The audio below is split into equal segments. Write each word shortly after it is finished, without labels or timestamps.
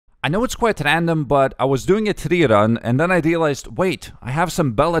I know it's quite random, but I was doing a tree run and then I realized, wait, I have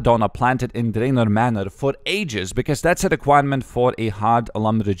some belladonna planted in Draenor Manor for ages because that's a requirement for a hard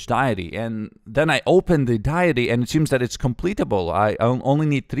Lumbridge diary. And then I opened the diary and it seems that it's completable. I only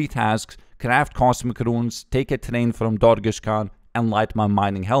need 3 tasks: craft cosmic runes, take a train from Dorgish Khan, and light my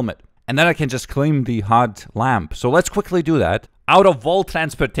mining helmet. And then I can just claim the hard lamp. So let's quickly do that. Out of all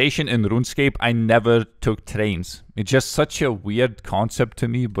transportation in RuneScape, I never took trains. It's just such a weird concept to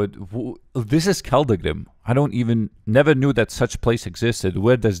me, but this is Keldagrim. I never knew that such place existed.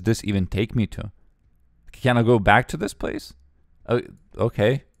 Where does this even take me to? Can I go back to this place?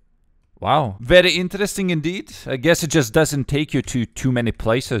 Okay. Wow. Very interesting indeed. I guess it just doesn't take you to too many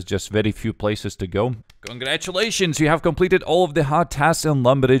places, just very few places to go. Congratulations, you have completed all of the hard tasks in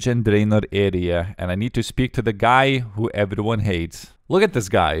Lumbridge and Draenor area, and I need to speak to the guy who everyone hates. Look at this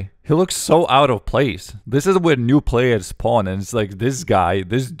guy. He looks so out of place. This is where new players spawn, and it's like this guy,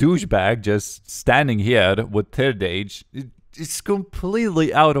 this douchebag just standing here with third age. It's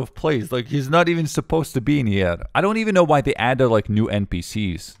completely out of place. Like, he's not even supposed to be in here. I don't even know why they added like new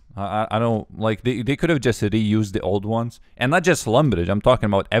NPCs. I don't, like, they could have just reused the old ones. And not just Lumbridge, I'm talking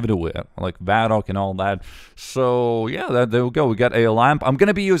about everywhere, like Varrock and all that. So yeah, there we go. We got a lamp. I'm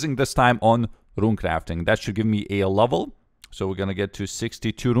gonna be using this time on runecrafting. That should give me a level. So we're gonna get to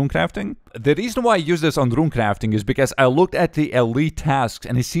 62 runecrafting. The reason why I use this on runecrafting is because I looked at the elite tasks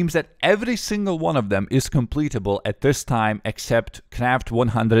and it seems that every single one of them is completable at this time except craft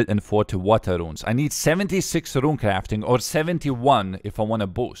 140 water runes. I need 76 runecrafting or 71 if I want to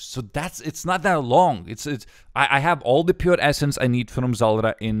boost. So it's not that long. I have all the pure essence I need from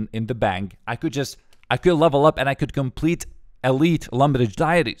Zulrah in the bank. I could level up and I could complete elite Lumbridge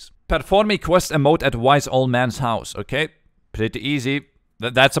diaries. Perform a quest emote at Wise Old Man's house, okay? Pretty easy.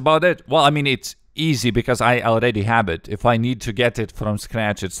 That's about it. Well, I mean, it's easy because I already have it. If I need to get it from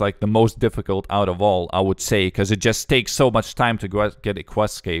scratch, it's like the most difficult out of all, I would say, because it just takes so much time to get a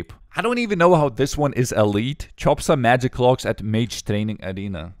questscape. I don't even know how this one is elite. Chop some magic logs at Mage Training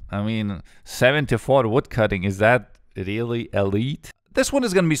Arena. I mean, 74 woodcutting, is that really elite? This one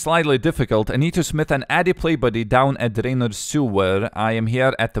is going to be slightly difficult. I need to smith an Addy play buddy down at Draenor Sewer. I am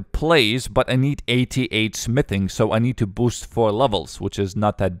here at the place, but I need 88 smithing, so I need to boost 4 levels, which is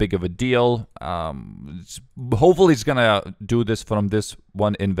not that big of a deal. Hopefully it's going to do this from this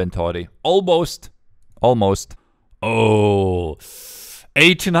one inventory. Almost. Oh,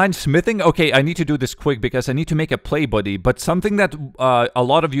 89 smithing? Okay, I need to do this quick because I need to make a play buddy. But something that a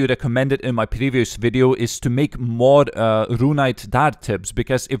lot of you recommended in my previous video is to make more runite dart tips.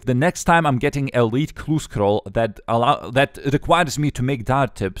 Because if the next time I'm getting elite clue scroll that requires me to make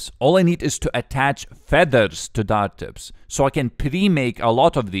dart tips, all I need is to attach feathers to dart tips. So I can pre-make a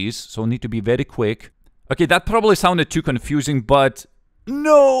lot of these, so I need to be very quick. Okay, that probably sounded too confusing, but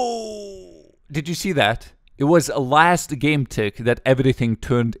no! Did you see that? It was a last game tick that everything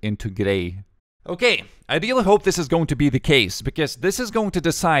turned into gray. Okay, I really hope this is going to be the case, because this is going to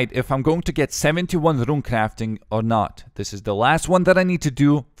decide if I'm going to get 71 runecrafting or not. This is the last one that I need to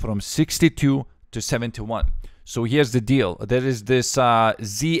do from 62 to 71. So here's the deal. There is this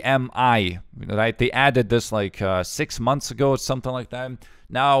ZMI, right? They added this like 6 months ago or something like that.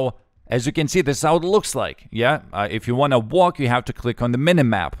 Now, as you can see, this is how it looks like, yeah? If you want to walk, you have to click on the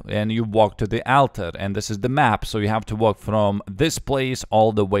minimap, and you walk to the altar, and this is the map, so you have to walk from this place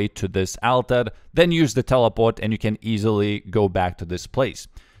all the way to this altar, then use the teleport, and you can easily go back to this place.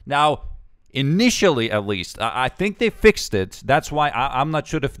 Now, initially at least, I think they fixed it. That's why I'm not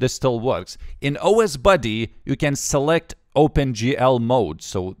sure if this still works. In osbuddy, you can select OpenGL mode,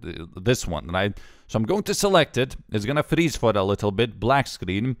 so this one, right? So I'm going to select it. It's going to freeze for a little bit, black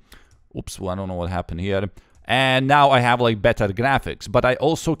screen. Oops, well, I don't know what happened here. And now I have like better graphics, but I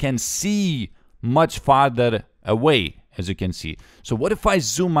also can see much farther away, as you can see. So what if I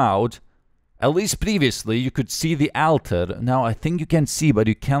zoom out? At least previously, you could see the altar. Now I think you can see, but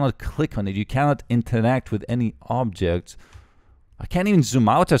you cannot click on it. You cannot interact with any objects. I can't even zoom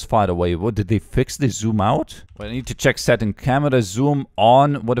out as far away. What, did they fix the zoom out? Well, I need to check setting. Camera zoom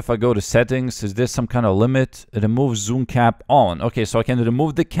on. What if I go to settings? Is there some kind of limit? Remove zoom cap on. Okay, so I can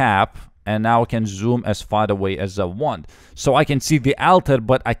remove the cap, and now I can zoom as far away as I want. So I can see the altar,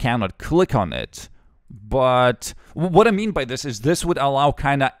 but I cannot click on it. But what I mean by this is this would allow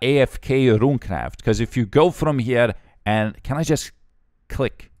kind of AFK runecraft. Because if you go from here and... Can I just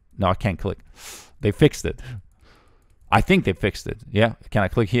click? No, I can't click. They fixed it. I think they fixed it. Yeah, can I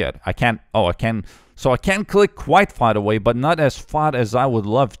click here? I can't. Oh, I can. So I can click quite far away, but not as far as I would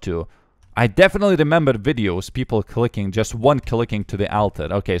love to. I definitely remember videos, people clicking, just one clicking to the altar.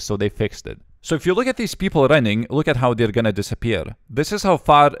 Okay, so they fixed it. So if you look at these people running, look at how they're gonna disappear. This is how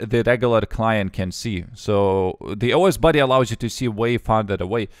far the regular client can see. So the osbuddy allows you to see way farther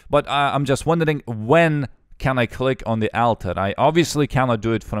away. But I'm just wondering, when can I click on the altar? I obviously cannot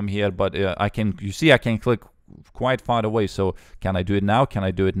do it from here, but I can. You see, I can click quite far away. So can I do it now? Can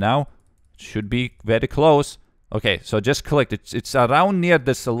I do it now? Should be very close. Okay, so just click. It's around near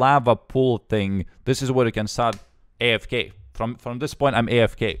this lava pool thing. This is where you can start AFK. From this point, I'm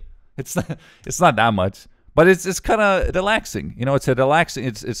AFK. It's not that much, but it's kind of relaxing. You know, it's a relaxing.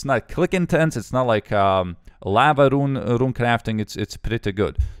 It's not click intense. It's not like lava rune crafting. It's pretty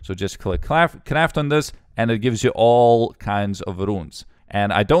good. So just click craft on this, and it gives you all kinds of runes.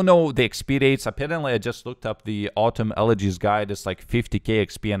 And I don't know the XP rates. Apparently, I just looked up the Autumn Elegies guide. It's like 50k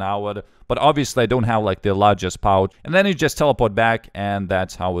XP an hour. But obviously, I don't have like the largest pouch. And then you just teleport back, and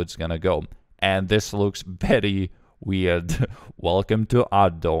that's how it's gonna go. And this looks very weird. Welcome to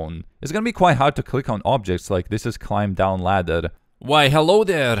Ardone. It's gonna be quite hard to click on objects like this is climb down ladder. Why, hello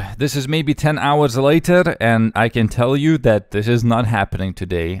there. This is maybe 10 hours later, and I can tell you that this is not happening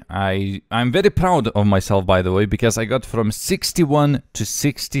today. I'm very proud of myself, by the way, because I got from 61 to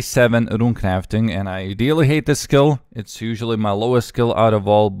 67 rune crafting, and I really hate this skill. It's usually my lowest skill out of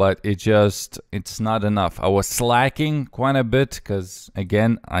all, but it's not enough. I was slacking quite a bit, because,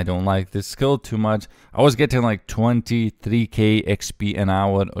 again, I don't like this skill too much. I was getting like 23k XP an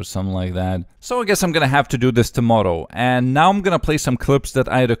hour or something like that. So I guess I'm gonna have to do this tomorrow. And now I'm gonna play some clips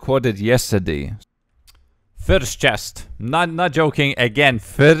that I recorded yesterday. First chest. Not joking. Again,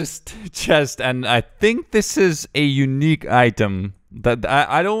 first chest. And I think this is a unique item. That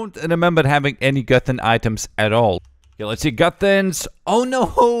I don't remember having any Guthin items at all. Okay, let's see. Guthins. Oh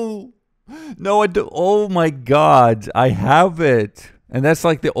no! No, I do. Oh my god. I have it. And that's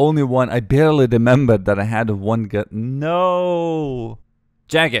like the only one. I barely remembered that I had one gut. No!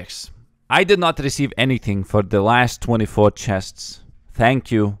 Jagex. I did not receive anything for the last 24 chests.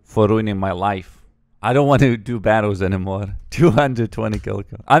 Thank you for ruining my life. I don't want to do battles anymore. 220 kill.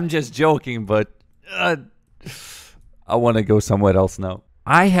 I'm just joking, but I want to go somewhere else now.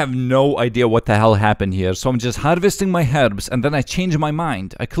 I have no idea what the hell happened here, so I'm just harvesting my herbs, and then I change my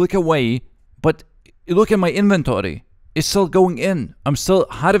mind. I click away, but look at my inventory. It's still going in. I'm still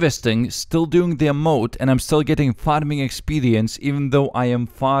harvesting, still doing the emote, and I'm still getting farming experience even though I am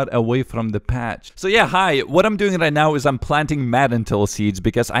far away from the patch. So yeah, hi. What I'm doing right now is I'm planting Madentil seeds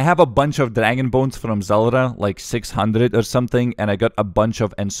because I have a bunch of dragon bones from Zelda, like 600 or something, and I got a bunch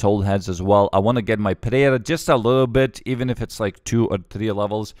of ensouled heads as well. I want to get my prayer just a little bit, even if it's like 2 or 3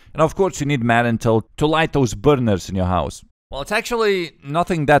 levels. And of course, you need Madentil to light those burners in your house. Well, it's actually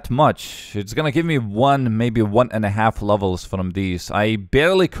nothing that much. It's gonna give me 1, maybe 1.5 levels from these. I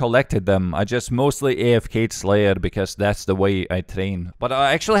barely collected them. I just mostly AFK'd Slayer because that's the way I train. But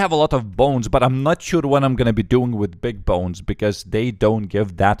I actually have a lot of bones, but I'm not sure what I'm gonna be doing with big bones because they don't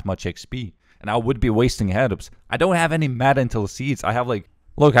give that much XP. And I would be wasting herbs. I don't have any Madentil seeds. I have like...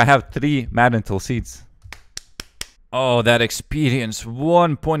 Look, I have 3 Madentil seeds. Oh, that experience.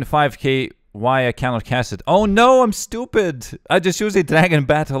 1.5k... Why I cannot cast it? Oh no, I'm stupid! I just used a Dragon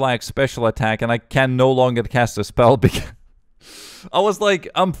Battle-like special attack and I can no longer cast a spell because... I was like,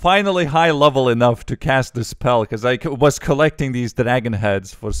 I'm finally high level enough to cast the spell because I was collecting these dragon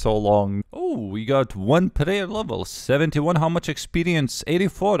heads for so long. Oh, we got 1 prayer level. 71, how much experience?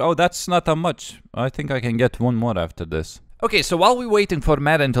 84. Oh, that's not that much. I think I can get 1 more after this. Okay, so while we're waiting for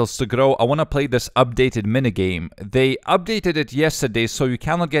Madentils to grow, I want to play this updated minigame. They updated it yesterday, so you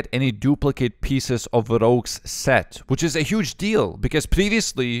cannot get any duplicate pieces of Rogue's set, which is a huge deal, because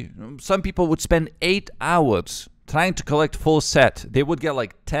previously, some people would spend 8 hours trying to collect full set. They would get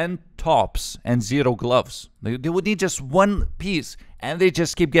like 10 tops and 0 gloves. They would need just 1 piece, and they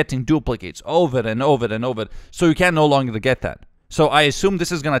just keep getting duplicates over and over and over, so you can no longer get that. So I assume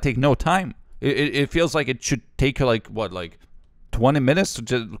this is going to take no time. It feels like it should take like, what, like 20 minutes to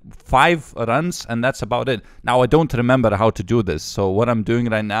just 5 runs, and that's about it. Now, I don't remember how to do this, so what I'm doing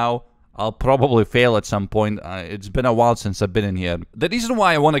right now, I'll probably fail at some point. It's been a while since I've been in here. The reason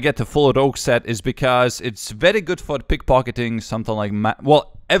why I want to get the full rogue set is because it's very good for pickpocketing, something like,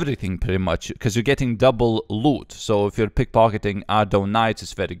 well, everything pretty much, because you're getting double loot. So if you're pickpocketing Ardone Knights,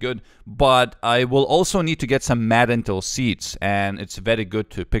 it's very good. But I will also need to get some Madentil seeds, and it's very good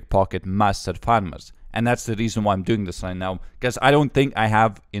to pickpocket master farmers. And that's the reason why I'm doing this right now, because I don't think I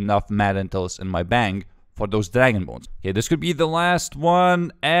have enough Madentils in my bank for those dragon bones. Okay, this could be the last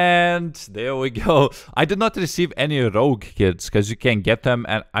one, and there we go. I did not receive any rogue kits because you can't get them,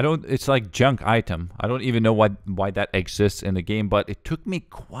 and I don't. It's like junk item. I don't even know why that exists in the game, but it took me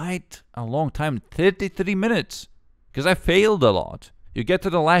quite a long time, 33 minutes, because I failed a lot. You get to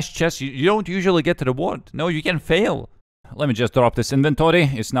the last chest, you don't usually get the reward. No, you can fail. Let me just drop this inventory.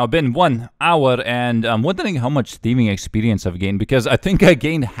 It's now been 1 hour, and I'm wondering how much thieving experience I've gained, because I think I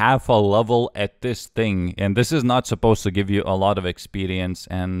gained half a level at this thing, and this is not supposed to give you a lot of experience,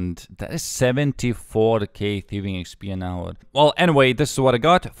 and that is 74k thieving XP an hour. Well, anyway, this is what I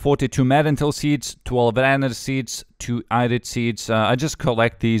got. 42 Marentil seeds, 12 Ranner seeds, 2 Irit seeds. I just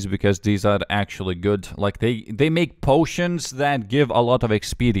collect these because these are actually good. Like, they make potions that give a lot of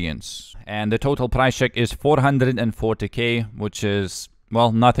experience. And the total price check is 440k, which is,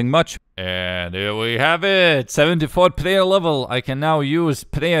 well, nothing much. And here we have it, 74 prayer level. I can now use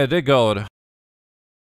prayer rigor.